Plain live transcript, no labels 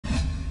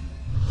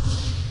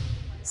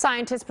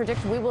Scientists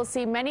predict we will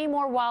see many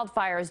more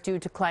wildfires due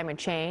to climate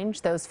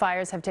change. Those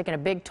fires have taken a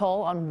big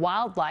toll on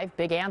wildlife,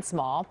 big and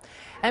small.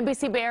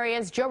 NBC Bay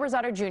Area's Joe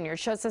Rosato Jr.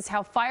 shows us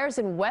how fires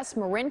in West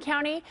Marin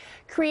County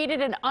created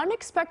an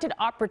unexpected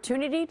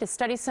opportunity to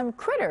study some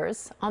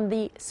critters on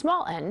the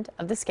small end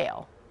of the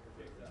scale.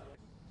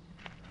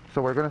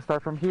 So we're going to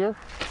start from here.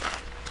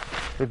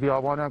 If you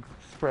all want to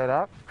spread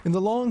out. In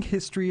the long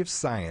history of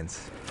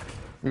science,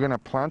 You're going to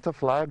plant a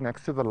flag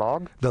next to the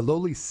log. the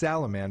lowly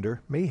salamander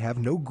may have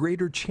no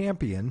greater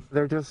champion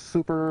They're just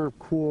super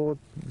cool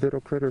little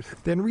critters.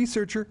 than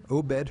researcher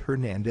Obed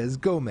Hernandez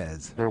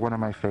Gomez. They're one of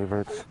my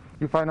favorites.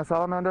 You find a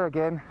salamander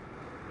again.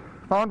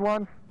 Found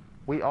one.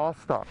 We all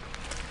stop.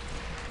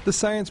 The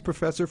science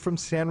professor from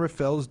San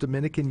Rafael's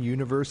Dominican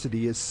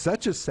University is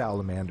such a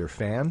salamander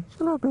fan.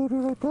 Hello, baby,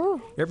 right there.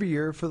 Every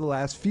year for the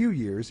last few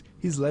years,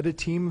 he's led a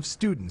team of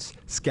students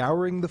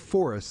scouring the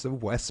forests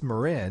of West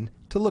Marin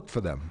to look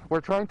for them.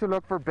 We're trying to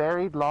look for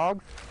buried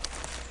logs.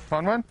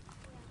 Found one?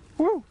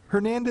 Woo!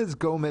 Hernandez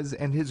Gomez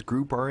and his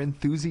group are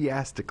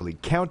enthusiastically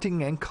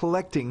counting and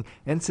collecting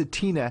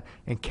Ensatina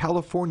and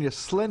California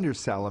slender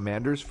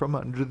salamanders from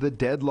under the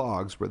dead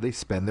logs where they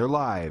spend their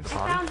lives.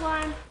 Found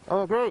one.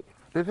 Oh, great.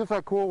 This is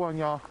a cool one,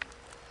 y'all.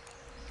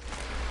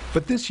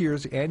 But this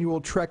year's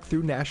annual trek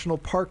through national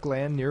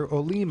parkland near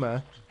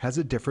Olima has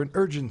a different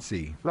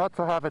urgency. Lots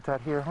of habitat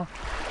here, huh?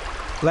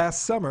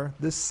 Last summer,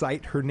 this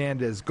site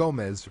Hernandez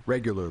Gomez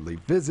regularly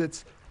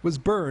visits was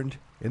burned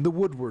in the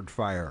Woodward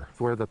fire.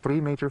 Where the 3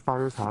 major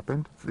fires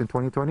happened in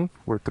 2020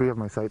 were 3 of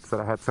my sites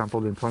that I had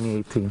sampled in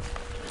 2018.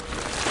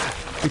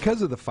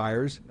 Because of the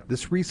fires,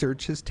 this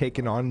research has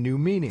taken on new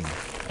meaning.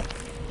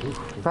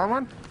 Found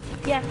one?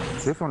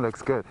 Yes. This one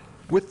looks good.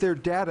 With their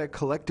data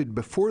collected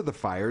before the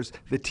fires,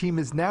 the team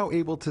is now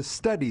able to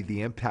study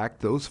the impact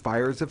those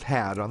fires have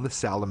had on the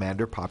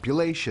salamander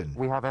population.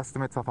 We have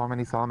estimates of how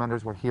many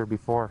salamanders were here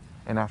before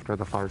and after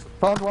the fires.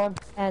 Found one.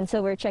 And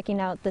so we're checking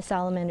out the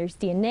salamander's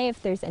DNA,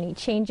 if there's any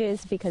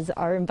changes, because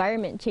our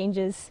environment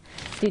changes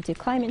due to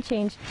climate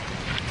change.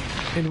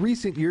 In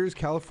recent years,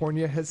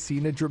 California has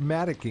seen a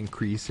dramatic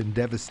increase in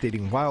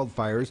devastating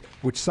wildfires,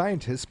 which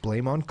scientists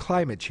blame on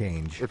climate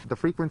change. If the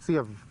frequency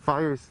of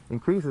fires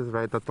increases,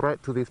 right, the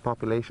threat to these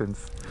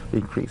populations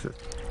increases.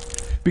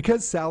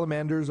 Because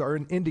salamanders are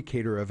an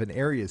indicator of an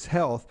area's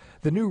health,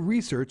 the new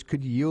research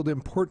could yield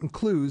important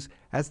clues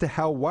as to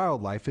how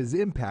wildlife is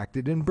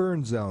impacted in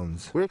burn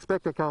zones. We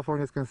expect that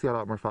California is going to see a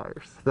lot more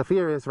fires. The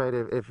fear is, right,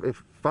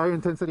 if fire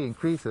intensity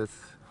increases,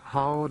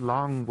 how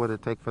long would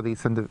it take for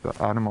these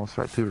animals,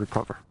 right, to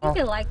recover? I think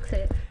it likes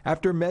it.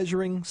 After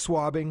measuring,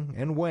 swabbing,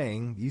 and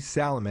weighing, these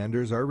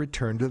salamanders are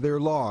returned to their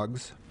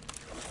logs,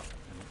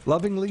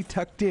 lovingly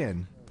tucked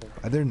in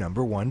by their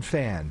 #1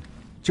 fan.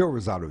 Joe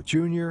Rosato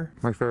Jr.,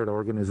 My favorite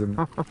organism.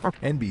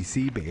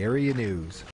 NBC Bay Area News.